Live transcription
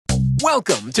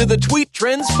Welcome to the Tweet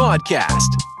Trends Podcast.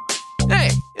 Hey,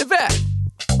 Yvette,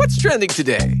 what's trending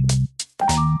today?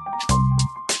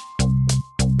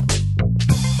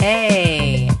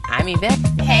 Hey, I'm Yvette.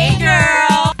 Hey,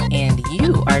 girl. And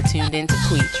you are tuned into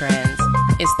Tweet Trends.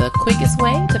 It's the quickest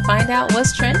way to find out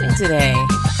what's trending today.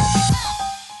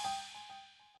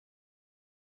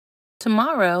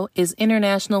 Tomorrow is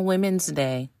International Women's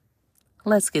Day.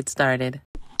 Let's get started.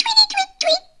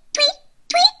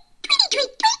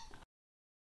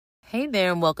 Hey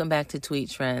there, and welcome back to Tweet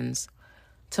Trends.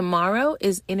 Tomorrow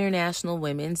is International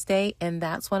Women's Day, and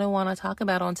that's what I want to talk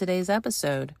about on today's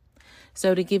episode.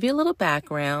 So to give you a little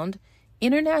background,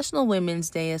 International Women's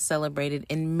Day is celebrated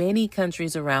in many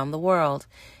countries around the world.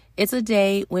 It's a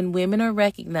day when women are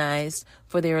recognized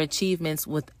for their achievements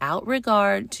without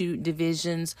regard to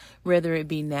divisions, whether it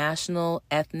be national,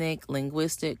 ethnic,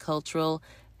 linguistic, cultural,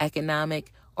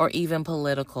 economic, or even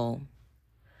political.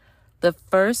 The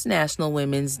first National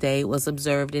Women's Day was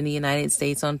observed in the United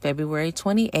States on February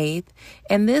 28th,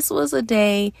 and this was a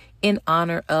day in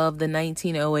honor of the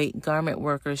 1908 garment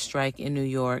workers' strike in New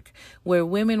York, where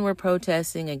women were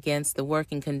protesting against the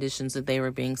working conditions that they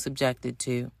were being subjected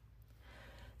to.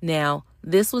 Now,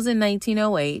 this was in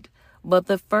 1908, but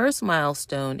the first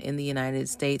milestone in the United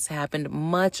States happened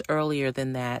much earlier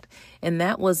than that, and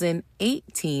that was in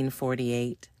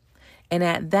 1848. And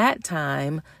at that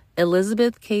time,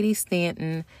 Elizabeth Cady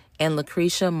Stanton and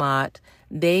Lucretia Mott,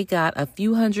 they got a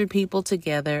few hundred people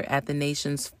together at the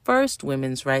nation's first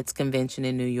women's rights convention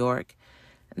in New York.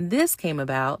 This came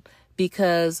about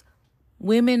because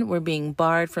women were being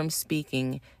barred from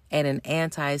speaking at an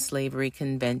anti-slavery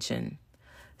convention.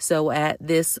 So at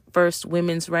this first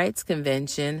women's rights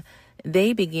convention,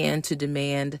 they began to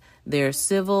demand their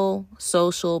civil,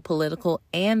 social, political,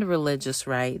 and religious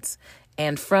rights.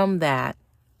 And from that,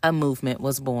 a movement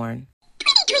was born.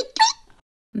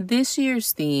 This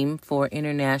year's theme for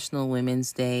International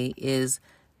Women's Day is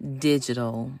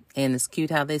digital. And it's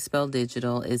cute how they spell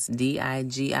digital. It's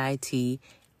DIGITALL,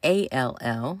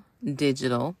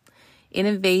 digital.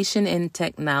 Innovation and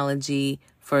technology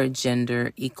for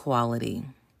gender equality.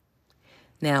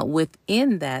 Now,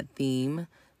 within that theme,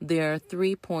 there are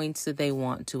 3 points that they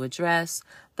want to address.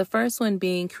 The first one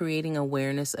being creating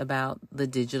awareness about the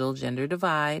digital gender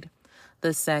divide.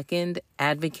 The second,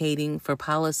 advocating for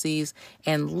policies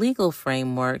and legal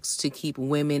frameworks to keep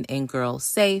women and girls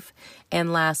safe.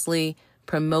 And lastly,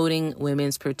 promoting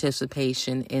women's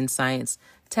participation in science,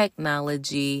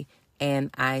 technology,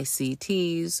 and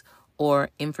ICTs,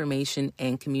 or information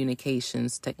and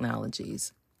communications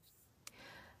technologies.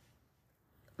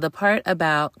 The part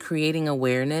about creating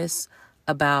awareness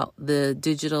about the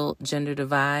digital gender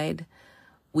divide,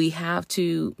 we have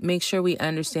to make sure we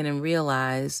understand and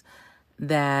realize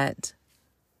that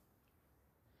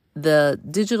the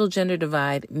digital gender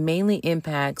divide mainly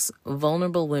impacts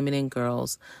vulnerable women and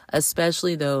girls,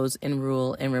 especially those in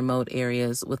rural and remote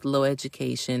areas with low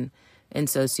education and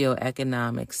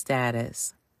socioeconomic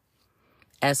status.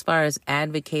 As far as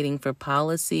advocating for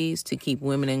policies to keep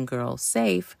women and girls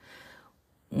safe,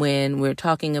 when we're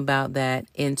talking about that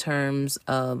in terms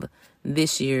of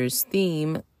this year's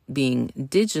theme being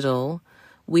digital,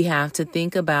 we have to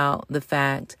think about the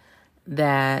fact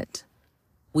that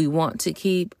we want to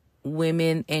keep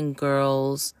women and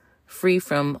girls free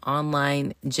from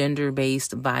online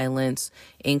gender-based violence,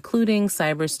 including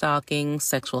cyberstalking,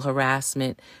 sexual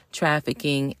harassment,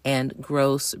 trafficking, and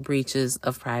gross breaches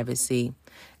of privacy.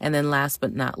 And then last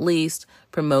but not least,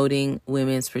 promoting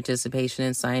women's participation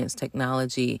in science,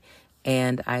 technology,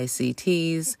 and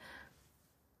ICTs.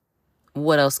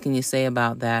 What else can you say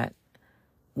about that?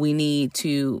 We need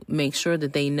to make sure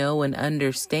that they know and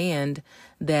understand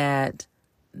that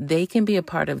they can be a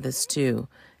part of this too.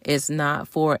 It's not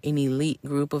for an elite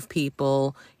group of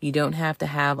people. You don't have to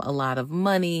have a lot of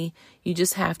money. You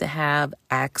just have to have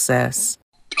access.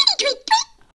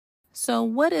 So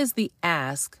what is the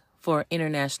ask for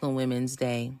International Women's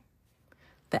Day?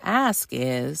 The ask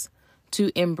is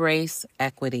to embrace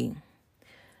equity.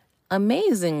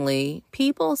 Amazingly,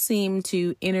 people seem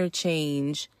to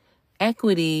interchange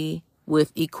equity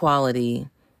with equality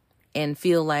and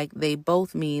feel like they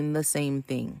both mean the same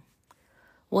thing.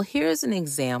 Well, here's an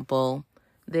example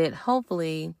that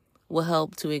hopefully will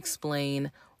help to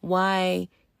explain why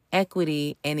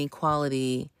equity and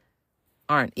equality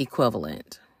aren't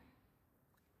equivalent.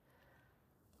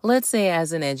 Let's say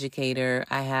as an educator,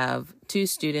 I have 2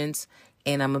 students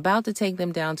and I'm about to take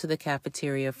them down to the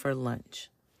cafeteria for lunch.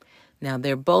 Now,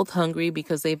 they're both hungry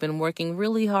because they've been working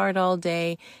really hard all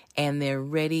day and they're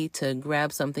ready to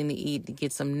grab something to eat to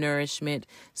get some nourishment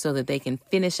so that they can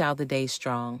finish out the day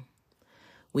strong.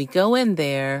 We go in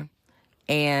there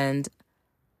and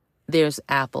there's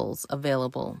apples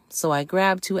available. So I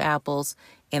grab 2 apples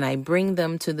and I bring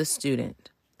them to the student.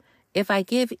 If I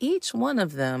give each one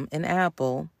of them an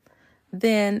apple,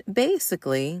 then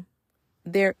basically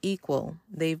they're equal.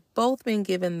 They've both been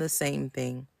given the same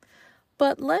thing.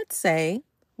 But let's say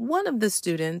one of the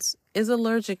students is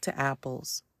allergic to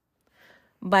apples.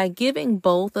 By giving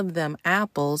both of them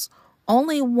apples,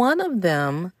 only one of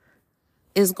them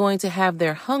is going to have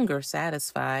their hunger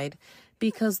satisfied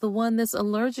because the one that's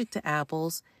allergic to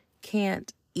apples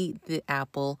can't eat the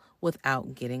apple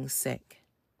without getting sick.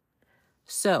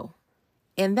 So,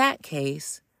 in that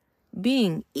case,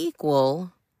 being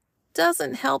equal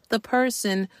doesn't help the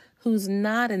person who's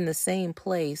not in the same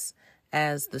place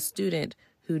as the student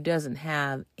who doesn't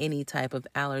have any type of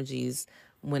allergies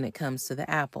when it comes to the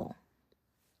apple.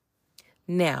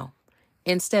 Now,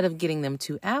 instead of getting them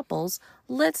 2 apples,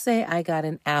 let's say I got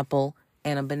an apple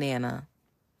and a banana.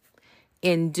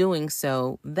 In doing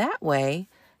so that way,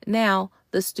 now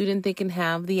the student that can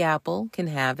have the apple can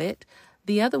have it.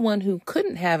 The other one who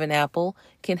couldn't have an apple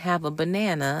can have a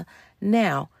banana.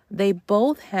 Now, they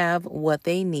both have what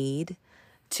they need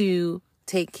to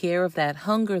take care of that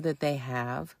hunger that they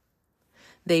have.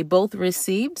 They both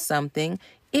received something.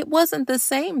 It wasn't the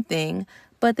same thing,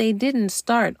 but they didn't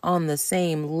start on the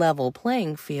same level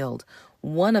playing field.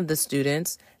 One of the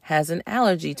students has an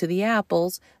allergy to the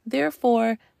apples,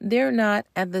 therefore they're not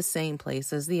at the same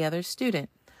place as the other student.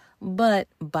 But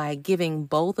by giving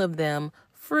both of them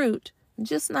fruit,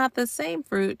 just not the same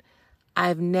fruit,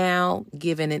 I've now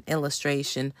given an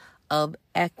illustration of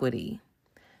equity.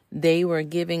 They were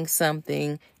giving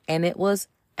something and it was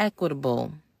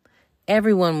equitable.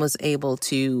 Everyone was able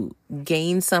to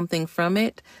gain something from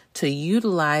it, to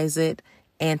utilize it,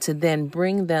 and to then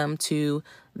bring them to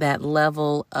that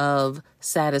level of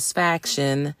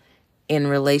satisfaction in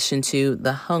relation to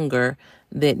the hunger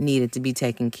that needed to be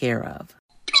taken care of.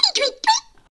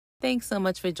 Thanks so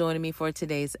much for joining me for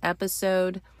today's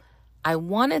episode. I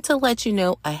wanted to let you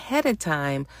know ahead of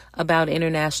time about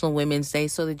International Women's Day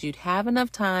so that you'd have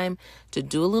enough time to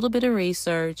do a little bit of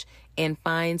research and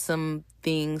find some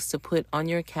things to put on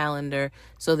your calendar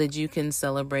so that you can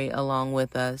celebrate along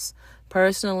with us.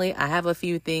 Personally, I have a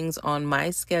few things on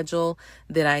my schedule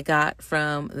that I got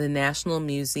from the National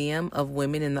Museum of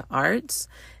Women in the Arts.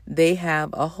 They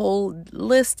have a whole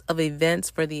list of events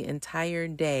for the entire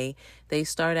day. They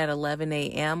start at 11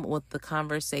 a.m. with the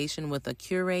conversation with a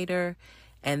curator,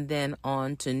 and then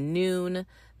on to noon,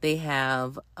 they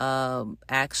have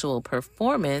actual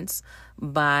performance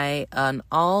by an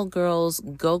all-girls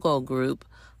go-go group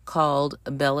called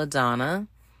Belladonna.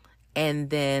 And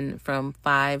then from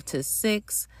 5 to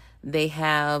 6, they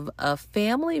have a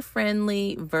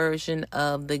family-friendly version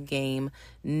of the game,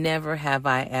 Never Have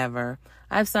I Ever.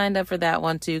 I've signed up for that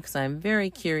one too because I'm very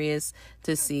curious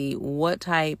to see what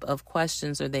type of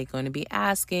questions are they going to be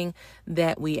asking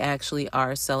that we actually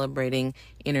are celebrating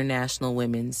International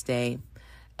Women's Day.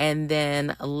 And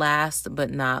then last but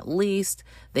not least,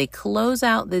 they close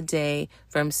out the day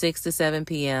from 6 to 7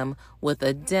 p.m. with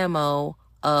a demo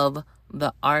of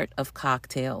the art of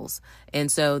cocktails. And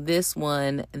so this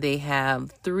one, they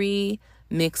have 3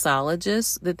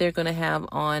 mixologists that they're going to have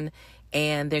on,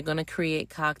 and they're going to create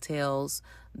cocktails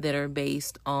that are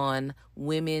based on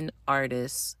women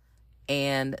artists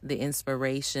and the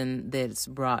inspiration that's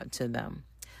brought to them.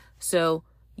 So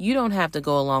you don't have to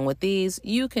go along with these.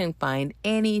 You can find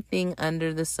anything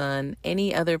under the sun,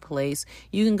 any other place.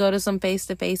 You can go to some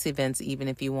face-to-face events even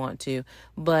if you want to.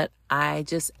 But I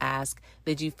just ask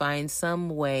that you find some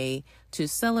way to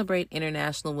celebrate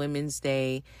International Women's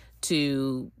Day,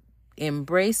 to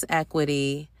embrace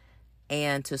equity,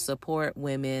 and to support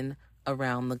women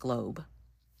around the globe.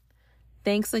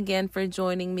 Thanks again for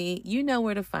joining me. You know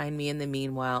where to find me in the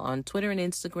meanwhile on Twitter and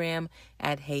Instagram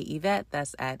at HeyYvette.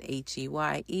 That's at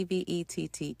HeyEvettete,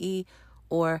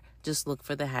 or just look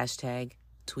for the hashtag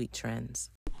TweetTrends.